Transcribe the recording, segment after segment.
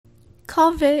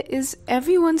Kaveh is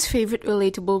everyone's favorite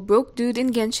relatable broke dude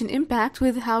in Genshin Impact,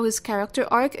 with how his character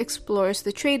arc explores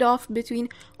the trade-off between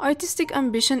artistic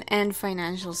ambition and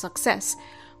financial success.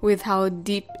 With how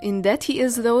deep in debt he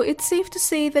is though, it's safe to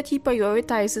say that he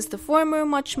prioritizes the former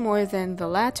much more than the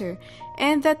latter,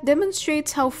 and that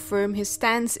demonstrates how firm his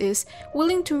stance is,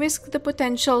 willing to risk the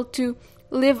potential to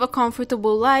live a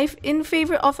comfortable life in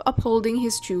favor of upholding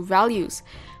his true values.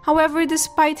 However,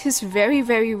 despite his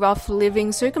very rough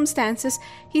living circumstances,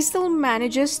 he still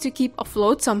manages to keep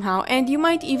afloat somehow, and you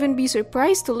might even be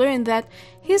surprised to learn that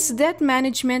his debt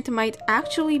management might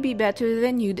actually be better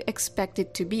than you'd expect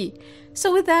it to be.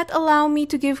 So with that, allow me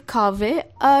to give Kaveh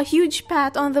a huge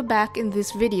pat on the back in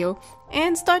this video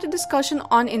and start a discussion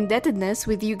on indebtedness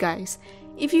with you guys.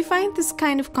 If you find this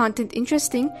kind of content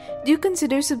interesting, do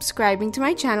consider subscribing to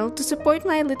my channel to support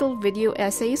my little video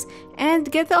essays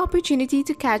and get the opportunity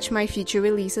to catch my future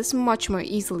releases much more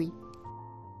easily.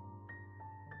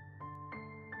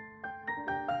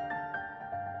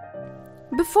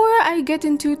 Before I get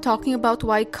into talking about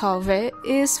why Kaveh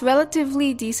is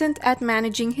relatively decent at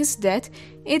managing his debt,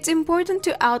 it's important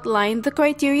to outline the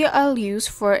criteria I'll use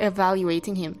for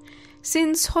evaluating him.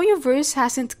 Since Hoyoverse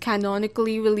hasn't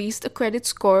canonically released a credit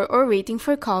score or rating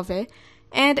for Kaveh,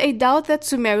 and I doubt that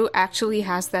Sumeru actually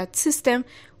has that system,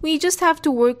 we just have to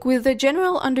work with the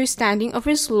general understanding of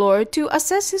his lore to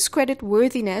assess his credit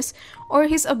worthiness or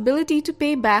his ability to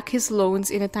pay back his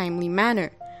loans in a timely manner.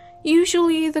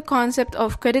 Usually, the concept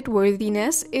of credit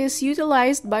worthiness is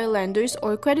utilized by lenders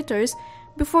or creditors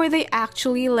before they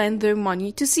actually lend their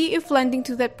money to see if lending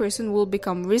to that person will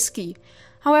become risky.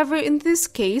 However, in this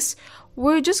case,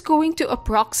 we're just going to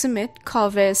approximate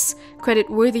Kaveh's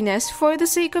creditworthiness for the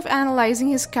sake of analyzing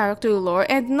his character lore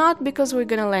and not because we're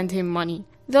gonna lend him money.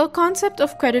 The concept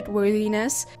of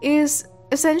creditworthiness is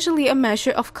essentially a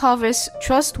measure of Kaveh's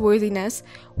trustworthiness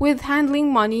with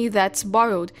handling money that's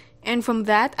borrowed, and from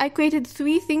that, I created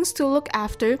 3 things to look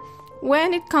after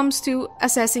when it comes to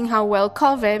assessing how well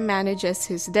Kaveh manages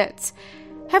his debts.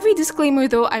 Heavy disclaimer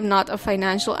though, I'm not a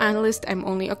financial analyst, I'm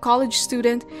only a college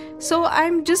student, so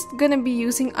I'm just gonna be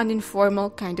using an informal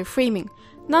kind of framing.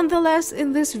 Nonetheless,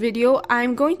 in this video,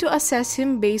 I'm going to assess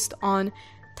him based on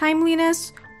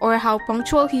timeliness, or how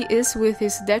punctual he is with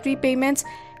his debt repayments,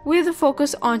 with a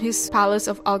focus on his Palace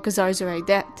of Alcazar's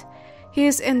debt,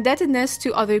 his indebtedness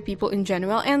to other people in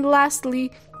general, and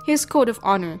lastly, his code of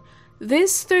honor.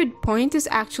 This third point is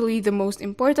actually the most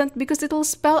important because it'll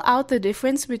spell out the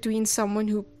difference between someone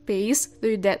who pays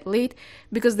their debt late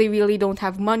because they really don't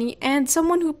have money and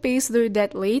someone who pays their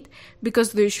debt late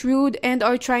because they're shrewd and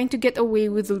are trying to get away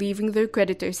with leaving their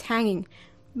creditors hanging.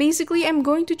 Basically, I'm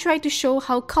going to try to show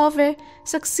how Kaveh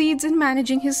succeeds in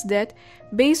managing his debt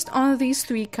based on these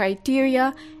 3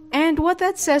 criteria and what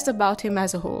that says about him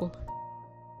as a whole.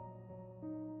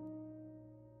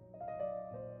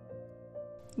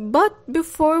 But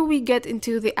before we get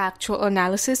into the actual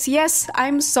analysis, yes,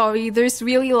 I'm sorry, there's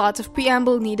really lots of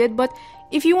preamble needed, but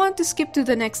if you want to skip to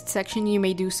the next section, you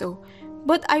may do so.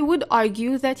 But I would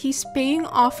argue that he's paying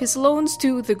off his loans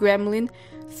to the Gremlin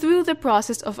through the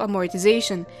process of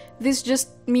amortization. This just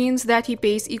means that he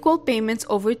pays equal payments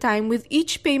over time, with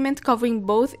each payment covering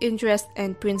both interest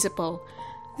and principal.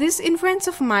 This inference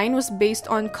of mine was based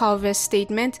on Kaveh's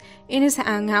statement in his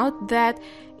hangout that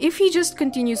if he just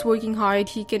continues working hard,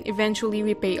 he can eventually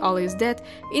repay all his debt,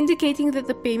 indicating that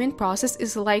the payment process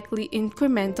is likely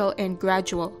incremental and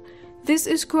gradual. This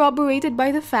is corroborated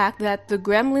by the fact that the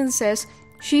Gremlin says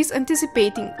she's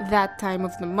anticipating that time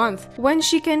of the month when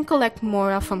she can collect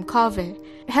Mora from Kaveh,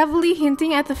 heavily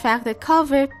hinting at the fact that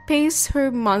Kaveh pays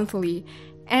her monthly.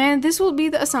 And this will be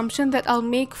the assumption that I'll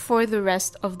make for the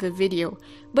rest of the video,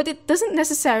 but it doesn't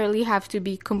necessarily have to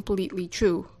be completely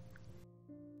true.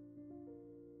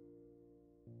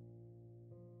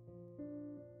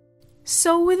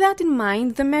 So with that in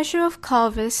mind, the measure of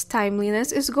Kaveh's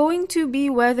timeliness is going to be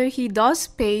whether he does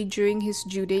pay during his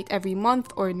due date every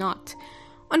month or not.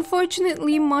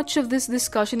 Unfortunately, much of this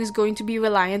discussion is going to be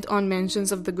reliant on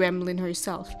mentions of the Gremlin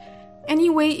herself.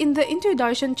 Anyway, in the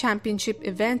Interdarshan Championship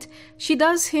event, she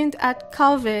does hint at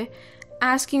Kaveh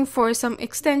asking for some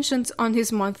extensions on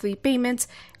his monthly payments,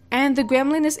 and the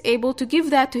Gremlin is able to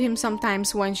give that to him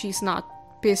sometimes when she's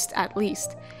not pissed at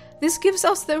least. This gives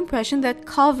us the impression that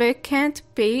Kaveh can't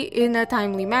pay in a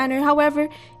timely manner. However,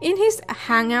 in his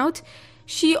hangout,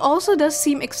 she also does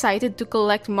seem excited to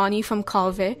collect money from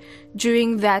Kaveh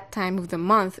during that time of the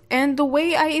month. And the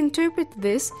way I interpret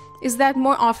this is that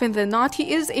more often than not,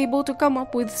 he is able to come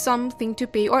up with something to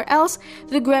pay, or else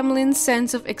the Gremlin's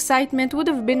sense of excitement would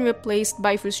have been replaced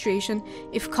by frustration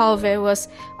if Kaveh was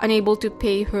unable to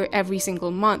pay her every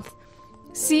single month.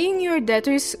 Seeing your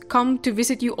debtors come to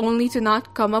visit you only to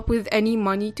not come up with any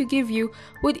money to give you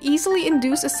would easily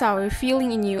induce a sour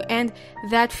feeling in you, and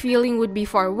that feeling would be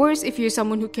far worse if you're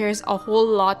someone who cares a whole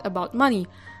lot about money,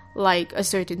 like a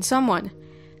certain someone.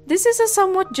 This is a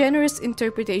somewhat generous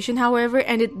interpretation, however,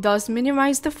 and it does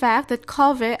minimize the fact that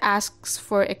Kaveh asks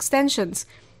for extensions.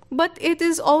 But it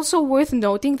is also worth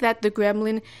noting that the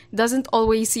gremlin doesn't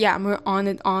always yammer on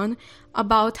and on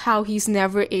about how he's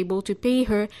never able to pay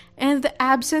her, and the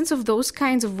absence of those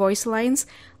kinds of voice lines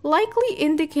likely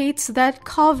indicates that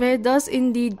Kaveh does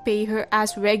indeed pay her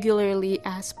as regularly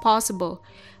as possible.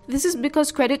 This is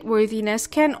because creditworthiness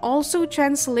can also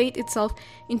translate itself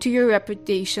into your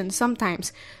reputation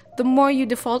sometimes. The more you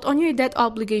default on your debt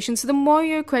obligations, the more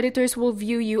your creditors will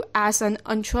view you as an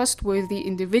untrustworthy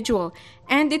individual,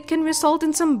 and it can result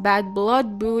in some bad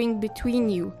blood brewing between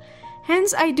you.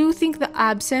 Hence, I do think the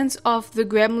absence of the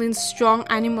gremlin's strong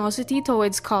animosity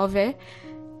towards Kaveh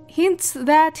hints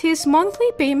that his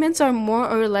monthly payments are more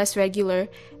or less regular,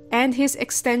 and his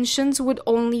extensions would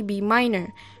only be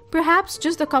minor, perhaps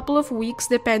just a couple of weeks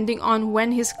depending on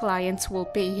when his clients will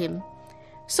pay him.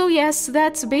 So yes,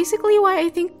 that's basically why I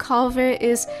think Kaveh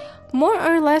is more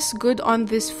or less good on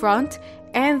this front,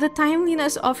 and the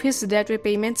timeliness of his debt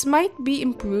repayments might be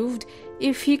improved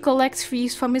if he collects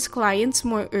fees from his clients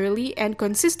more early and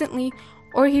consistently,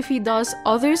 or if he does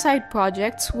other side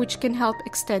projects which can help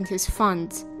extend his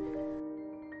funds.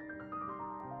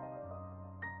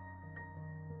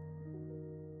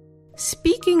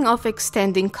 Speaking of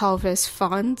extending Kaveh's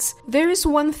funds, there is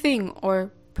one thing,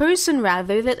 or person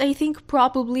rather, that I think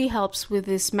probably helps with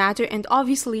this matter, and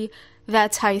obviously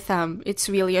that's Haitham. It's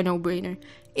really a no-brainer.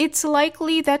 It's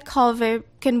likely that Kaveh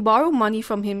can borrow money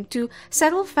from him to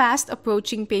settle fast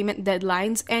approaching payment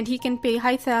deadlines, and he can pay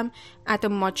Haitham at a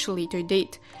much later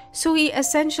date. So he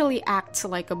essentially acts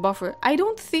like a buffer. I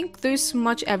don't think there's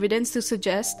much evidence to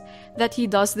suggest that he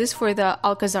does this for the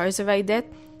Alcazarzarai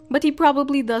debt, but he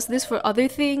probably does this for other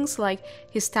things like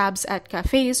his tabs at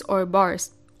cafes or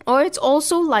bars. Or it's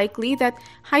also likely that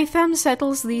Haitham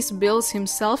settles these bills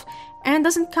himself and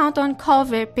doesn't count on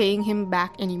Kaveh paying him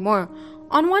back anymore.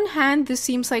 On one hand, this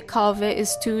seems like Kaveh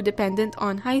is too dependent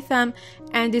on Haitham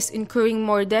and is incurring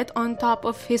more debt on top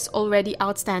of his already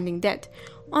outstanding debt.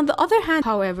 On the other hand,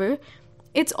 however,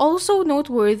 it's also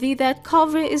noteworthy that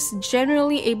Kaveh is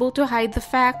generally able to hide the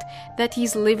fact that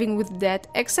he's living with debt,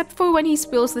 except for when he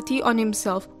spills the tea on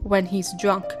himself when he's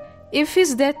drunk. If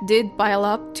his debt did pile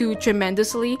up too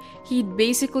tremendously, he'd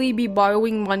basically be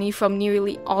borrowing money from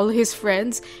nearly all his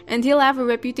friends, and he'll have a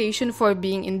reputation for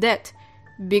being in debt,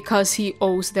 because he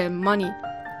owes them money.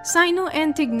 Sino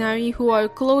and Tignari, who are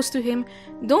close to him,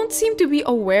 don't seem to be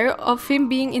aware of him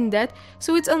being in debt,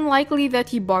 so it's unlikely that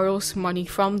he borrows money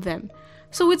from them.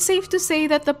 So it's safe to say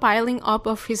that the piling up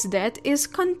of his debt is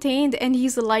contained, and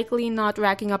he's likely not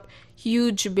racking up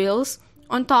huge bills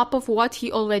on top of what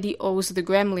he already owes the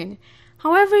gremlin.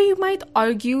 However, you might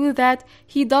argue that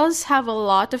he does have a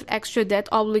lot of extra debt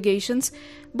obligations,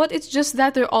 but it's just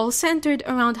that they're all centered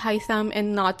around Haitham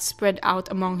and not spread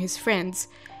out among his friends.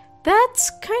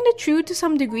 That's kinda true to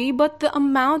some degree, but the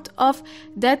amount of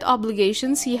debt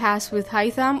obligations he has with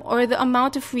Haitham or the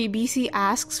amount of freebies he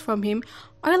asks from him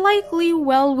are likely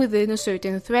well within a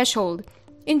certain threshold.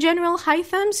 In general,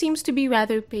 Haitham seems to be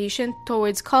rather patient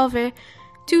towards Kaveh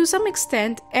to some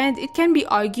extent, and it can be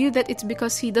argued that it's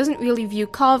because he doesn't really view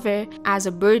Kaveh as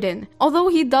a burden. Although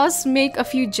he does make a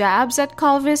few jabs at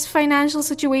Kaveh's financial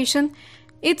situation,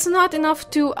 it's not enough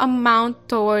to amount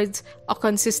towards a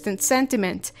consistent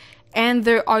sentiment, and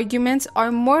their arguments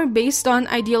are more based on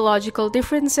ideological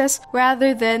differences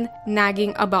rather than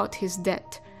nagging about his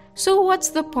debt. So what's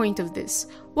the point of this?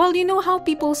 Well, you know how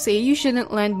people say you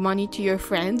shouldn't lend money to your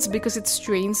friends because it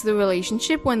strains the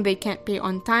relationship when they can't pay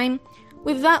on time?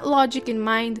 With that logic in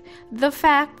mind, the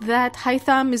fact that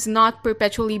Haitham is not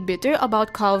perpetually bitter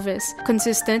about Kaveh's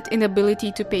consistent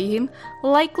inability to pay him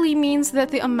likely means that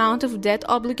the amount of debt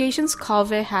obligations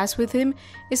Kaveh has with him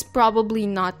is probably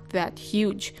not that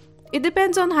huge. It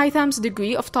depends on Haitham's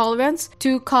degree of tolerance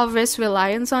to Kaveh's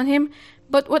reliance on him,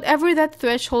 but whatever that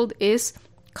threshold is,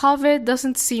 Kaveh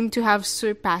doesn't seem to have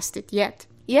surpassed it yet.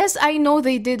 Yes, I know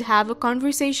they did have a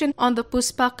conversation on the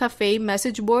Puspa Cafe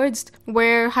message boards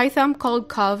where Haitham called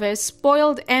Kaveh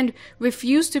spoiled and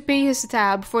refused to pay his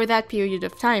tab for that period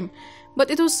of time. But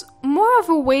it was more of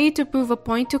a way to prove a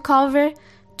point to Kaveh,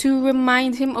 to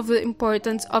remind him of the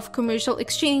importance of commercial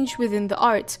exchange within the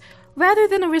arts, rather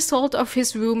than a result of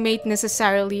his roommate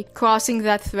necessarily crossing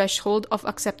that threshold of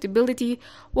acceptability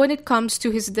when it comes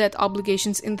to his debt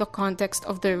obligations in the context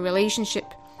of their relationship.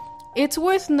 It's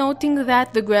worth noting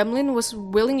that the gremlin was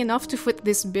willing enough to foot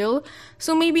this bill,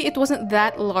 so maybe it wasn't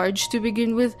that large to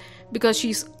begin with, because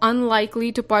she's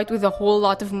unlikely to part with a whole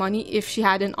lot of money if she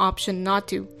had an option not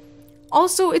to.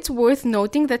 Also, it's worth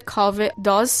noting that Kaveh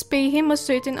does pay him a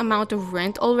certain amount of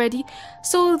rent already,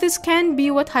 so this can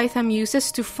be what Haitham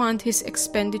uses to fund his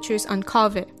expenditures on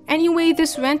Kaveh. Anyway,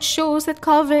 this rent shows that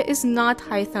Kaveh is not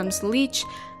Haitham's leech,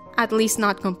 at least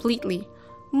not completely.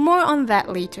 More on that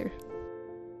later.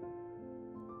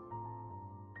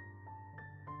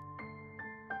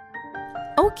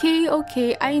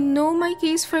 Okay, I know my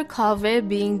case for Kaveh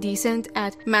being decent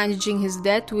at managing his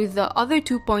debt with the other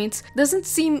 2 points doesn't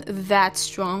seem that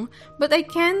strong, but I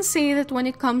can say that when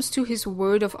it comes to his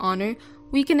word of honor,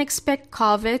 we can expect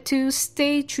Kaveh to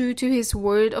stay true to his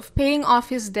word of paying off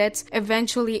his debts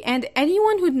eventually, and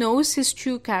anyone who knows his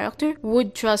true character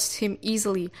would trust him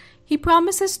easily. He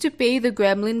promises to pay the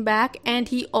gremlin back, and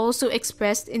he also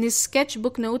expressed in his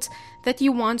sketchbook notes that he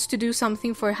wants to do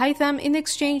something for Haitham in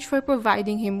exchange for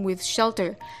providing him with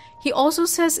shelter. He also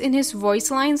says in his voice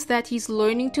lines that he's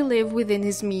learning to live within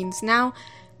his means now,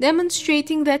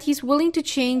 demonstrating that he's willing to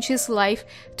change his life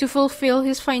to fulfill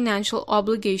his financial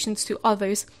obligations to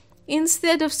others,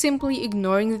 instead of simply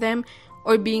ignoring them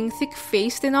or being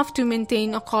thick-faced enough to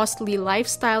maintain a costly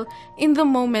lifestyle in the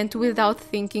moment without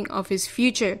thinking of his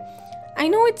future. I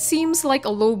know it seems like a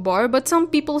low bar, but some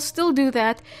people still do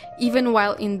that even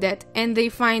while in debt, and they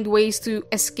find ways to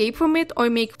escape from it or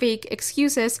make fake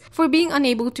excuses for being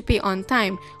unable to pay on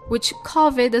time, which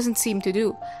Kaveh doesn't seem to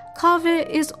do. Kaveh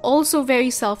is also very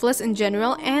selfless in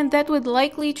general, and that would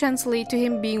likely translate to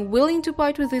him being willing to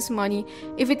part with his money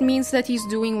if it means that he's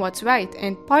doing what's right,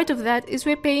 and part of that is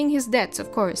repaying his debts,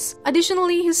 of course.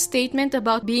 Additionally, his statement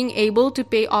about being able to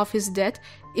pay off his debt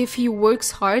if he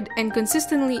works hard and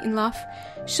consistently enough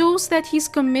shows that he's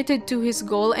committed to his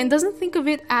goal and doesn't think of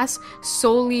it as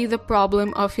solely the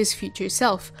problem of his future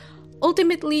self.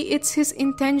 Ultimately, it's his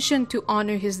intention to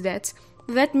honor his debts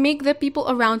that make the people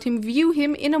around him view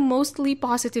him in a mostly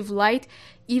positive light,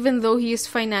 even though he is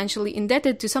financially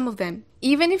indebted to some of them.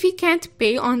 Even if he can't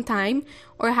pay on time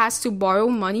or has to borrow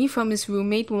money from his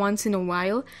roommate once in a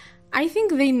while, I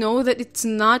think they know that it's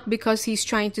not because he's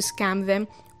trying to scam them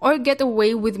or get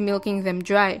away with milking them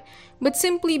dry, but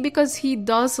simply because he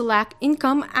does lack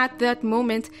income at that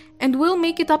moment and will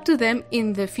make it up to them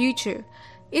in the future.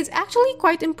 It's actually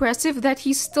quite impressive that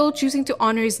he's still choosing to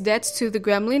honor his debts to the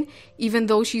gremlin, even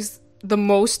though she's the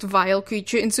most vile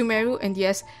creature in Sumeru, and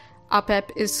yes, Apep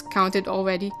is counted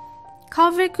already.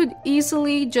 Kaveh could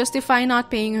easily justify not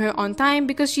paying her on time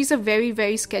because she's a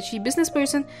very sketchy business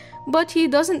person, but he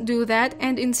doesn't do that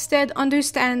and instead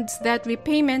understands that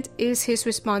repayment is his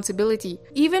responsibility.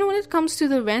 Even when it comes to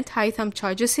the rent Haitham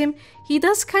charges him, he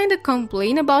does kinda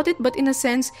complain about it, but in a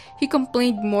sense, he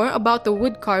complained more about the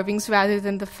wood carvings rather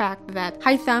than the fact that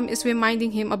Haitham is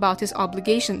reminding him about his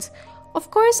obligations. Of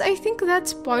course, I think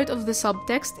that's part of the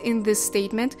subtext in this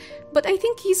statement, but I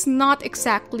think he's not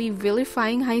exactly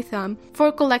vilifying Haitham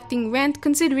for collecting rent,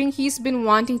 considering he's been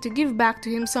wanting to give back to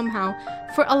him somehow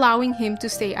for allowing him to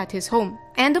stay at his home.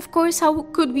 And of course, how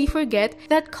could we forget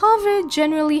that Kaveh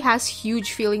generally has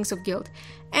huge feelings of guilt.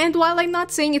 And while I'm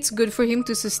not saying it's good for him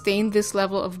to sustain this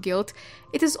level of guilt,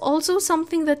 it is also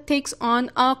something that takes on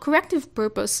a corrective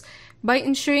purpose by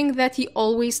ensuring that he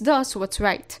always does what's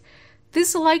right.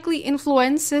 This likely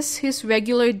influences his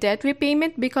regular debt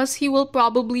repayment because he will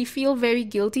probably feel very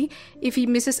guilty if he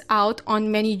misses out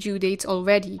on many due dates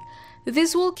already.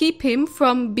 This will keep him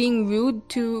from being rude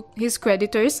to his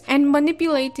creditors and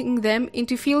manipulating them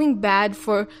into feeling bad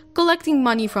for collecting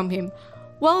money from him.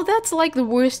 Well, that's like the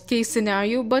worst case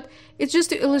scenario, but it's just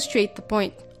to illustrate the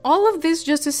point. All of this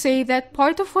just to say that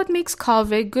part of what makes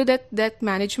Kaveh good at debt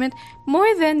management,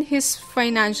 more than his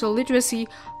financial literacy,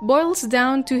 boils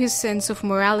down to his sense of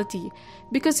morality,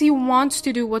 because he wants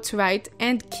to do what's right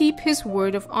and keep his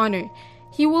word of honor.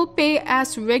 He will pay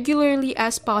as regularly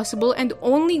as possible and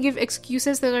only give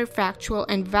excuses that are factual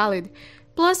and valid.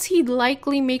 Plus, he'd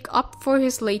likely make up for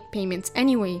his late payments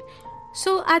anyway.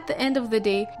 So at the end of the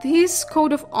day, his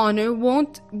code of honor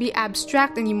won't be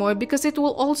abstract anymore because it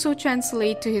will also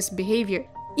translate to his behavior.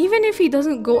 Even if he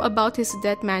doesn't go about his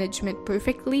debt management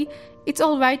perfectly, it's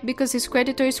alright because his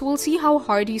creditors will see how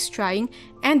hard he's trying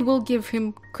and will give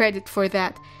him credit for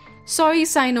that. Sorry,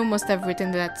 Sino must have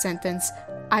written that sentence.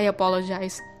 I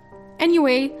apologize.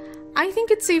 Anyway, I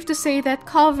think it's safe to say that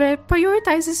Kaveh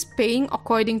prioritizes paying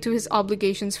according to his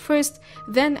obligations first,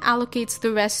 then allocates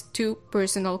the rest to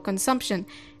personal consumption.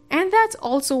 And that's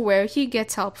also where he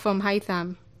gets help from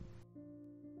Haitham.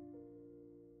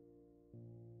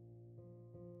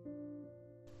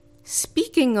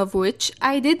 Speaking of which,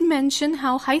 I did mention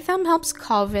how Haitham helps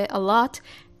Kaveh a lot,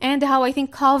 and how I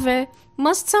think Kaveh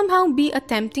must somehow be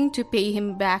attempting to pay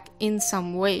him back in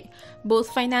some way, both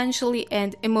financially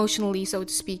and emotionally, so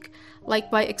to speak,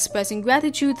 like by expressing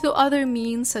gratitude through other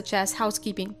means such as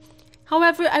housekeeping.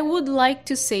 However, I would like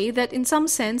to say that in some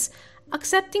sense,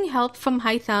 accepting help from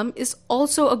Haitham is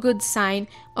also a good sign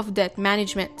of debt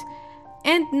management.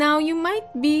 And now you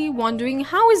might be wondering,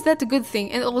 how is that a good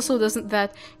thing, and also doesn't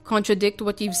that contradict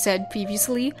what you've said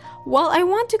previously? Well, I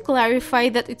want to clarify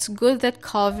that it's good that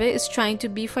Kaveh is trying to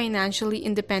be financially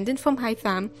independent from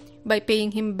Haitham by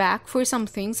paying him back for some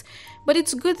things, but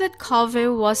it's good that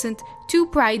Kaveh wasn't too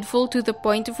prideful to the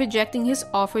point of rejecting his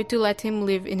offer to let him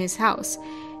live in his house.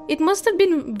 It must have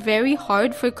been very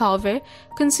hard for Kaveh,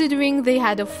 considering they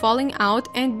had a falling out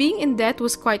and being in debt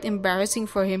was quite embarrassing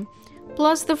for him.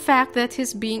 Plus the fact that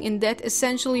his being in debt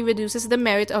essentially reduces the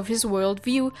merit of his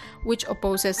worldview, which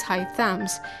opposes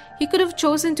Haitham's. He could have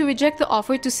chosen to reject the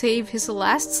offer to save his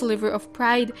last sliver of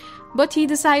pride, but he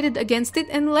decided against it,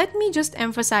 and let me just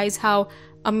emphasize how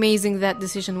amazing that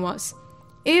decision was.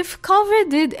 If Kaveh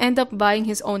did end up buying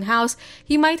his own house,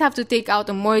 he might have to take out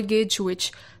a mortgage,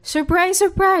 which, surprise,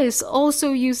 surprise,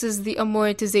 also uses the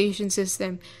amortization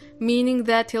system, meaning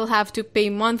that he'll have to pay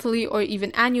monthly or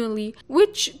even annually,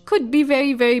 which could be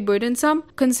very, very burdensome,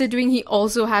 considering he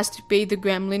also has to pay the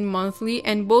gremlin monthly,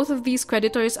 and both of these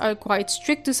creditors are quite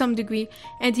strict to some degree,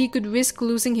 and he could risk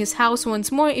losing his house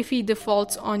once more if he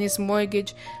defaults on his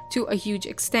mortgage to a huge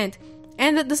extent.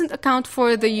 And that doesn't account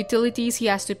for the utilities he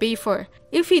has to pay for.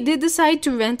 If he did decide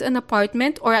to rent an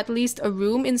apartment or at least a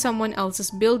room in someone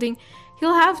else's building,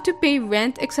 he'll have to pay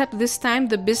rent, except this time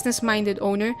the business-minded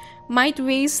owner might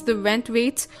raise the rent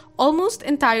rates almost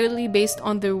entirely based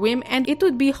on their whim, and it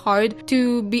would be hard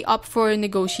to be up for a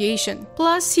negotiation.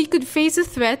 Plus, he could face a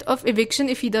threat of eviction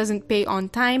if he doesn't pay on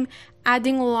time,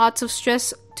 adding lots of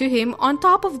stress to him on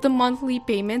top of the monthly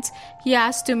payments he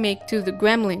has to make to the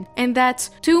gremlin. And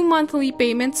that's 2 monthly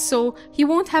payments, so he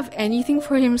won't have anything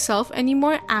for himself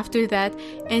anymore after that,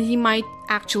 and he might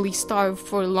actually starve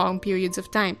for long periods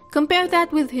of time. Compare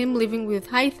that with him living with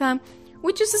Haitham,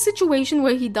 which is a situation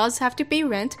where he does have to pay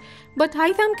rent, but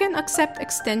Haitham can accept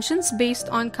extensions based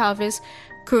on Kaveh's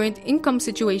current income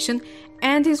situation,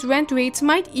 and his rent rates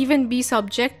might even be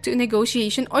subject to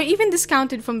negotiation or even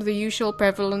discounted from the usual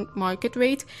prevalent market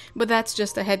rate, but that's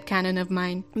just a headcanon of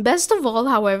mine. Best of all,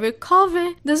 however,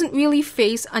 Kaveh doesn't really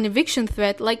face an eviction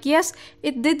threat. Like, yes,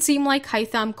 it did seem like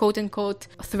Haitham quote-unquote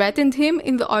threatened him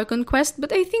in the Archon quest,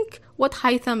 but I think what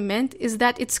Haitham meant is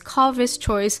that it's Kaveh's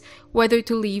choice whether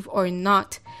to leave or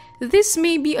not. This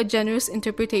may be a generous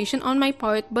interpretation on my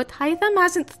part, but Haitham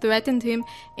hasn't threatened him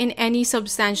in any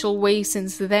substantial way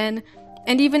since then,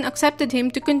 and even accepted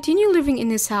him to continue living in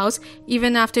his house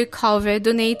even after Kaveh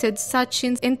donated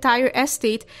Sachin's entire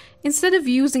estate instead of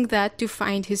using that to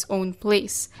find his own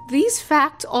place. These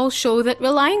facts all show that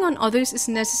relying on others is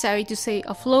necessary to stay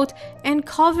afloat, and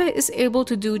Kaveh is able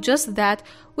to do just that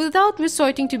without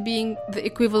resorting to being the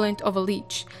equivalent of a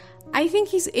leech. I think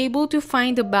he's able to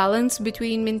find a balance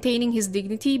between maintaining his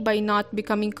dignity by not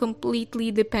becoming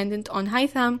completely dependent on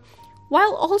Haitham,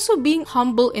 while also being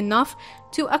humble enough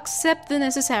to accept the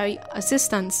necessary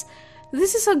assistance.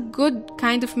 This is a good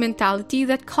kind of mentality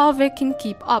that Kaveh can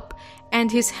keep up,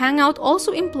 and his hangout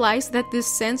also implies that this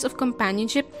sense of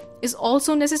companionship is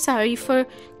also necessary for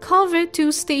Kaveh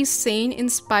to stay sane in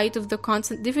spite of the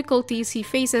constant difficulties he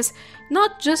faces,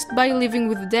 not just by living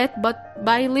with debt, but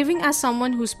by living as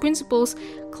someone whose principles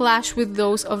clash with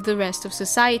those of the rest of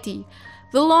society.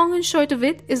 The long and short of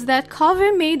it is that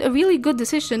Kaveh made a really good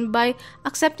decision by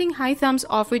accepting Haitham's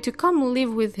offer to come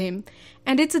live with him,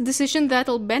 and it's a decision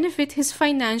that'll benefit his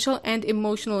financial and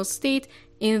emotional state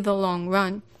in the long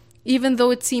run, even though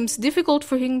it seems difficult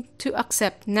for him to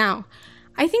accept now.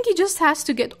 I think he just has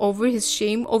to get over his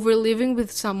shame over living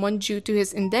with someone due to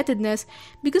his indebtedness,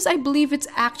 because I believe it's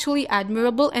actually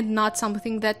admirable and not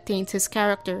something that taints his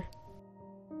character.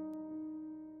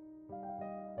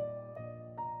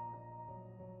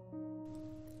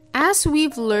 As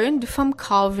we've learned from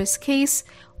Kaveh's case,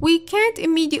 we can't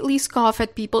immediately scoff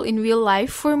at people in real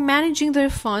life for managing their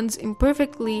funds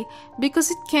imperfectly, because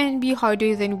it can be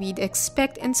harder than we'd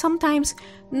expect, and sometimes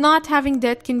not having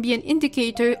debt can be an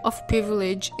indicator of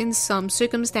privilege in some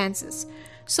circumstances.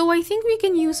 So I think we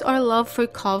can use our love for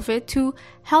Kaveh to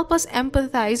help us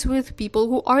empathize with people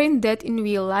who are in debt in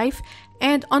real life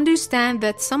and understand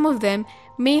that some of them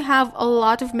may have a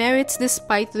lot of merits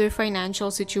despite their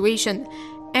financial situation.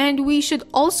 And we should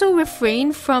also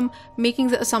refrain from making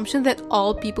the assumption that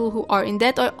all people who are in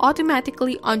debt are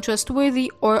automatically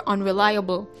untrustworthy or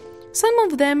unreliable. Some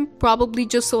of them probably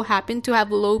just so happen to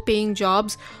have low-paying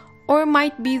jobs or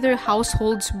might be their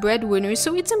household's breadwinners,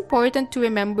 so it's important to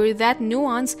remember that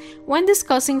nuance when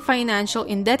discussing financial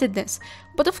indebtedness.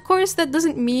 But of course, that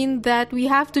doesn't mean that we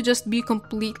have to just be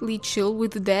completely chill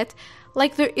with debt.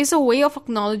 Like, there is a way of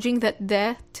acknowledging that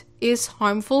debt is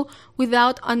harmful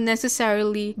without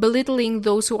unnecessarily belittling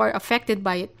those who are affected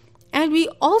by it. And we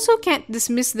also can't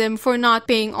dismiss them for not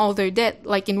paying all their debt,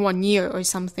 like in 1 year or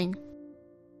something.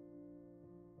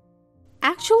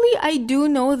 Actually, I do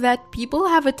know that people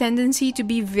have a tendency to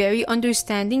be very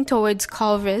understanding towards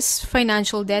Kaveh's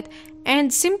financial debt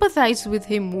and sympathize with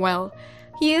him well.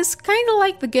 He is kinda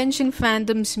like the Genshin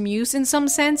fandom's muse in some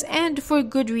sense, and for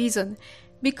good reason,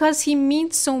 because he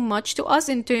means so much to us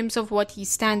in terms of what he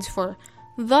stands for.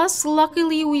 Thus,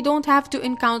 luckily, we don't have to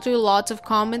encounter lots of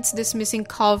comments dismissing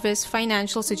Kaveh's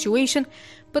financial situation,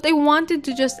 but I wanted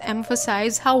to just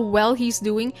emphasize how well he's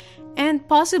doing and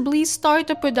possibly start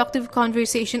a productive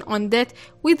conversation on debt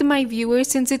with my viewers,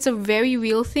 since it's a very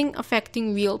real thing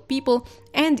affecting real people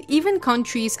and even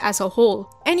countries as a whole.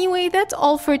 Anyway, that's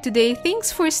all for today. Thanks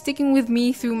for sticking with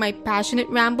me through my passionate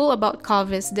ramble about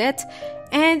Kaveh's debt.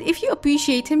 And if you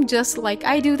appreciate him just like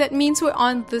I do, that means we're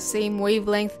on the same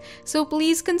wavelength. So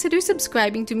please consider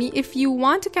subscribing to me if you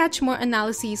want to catch more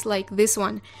analyses like this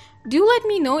one. Do let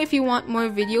me know if you want more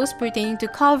videos pertaining to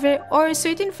Kaveh or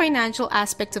certain financial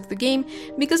aspects of the game,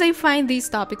 because I find these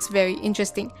topics very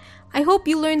interesting. I hope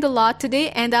you learned a lot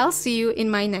today, and I'll see you in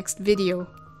my next video.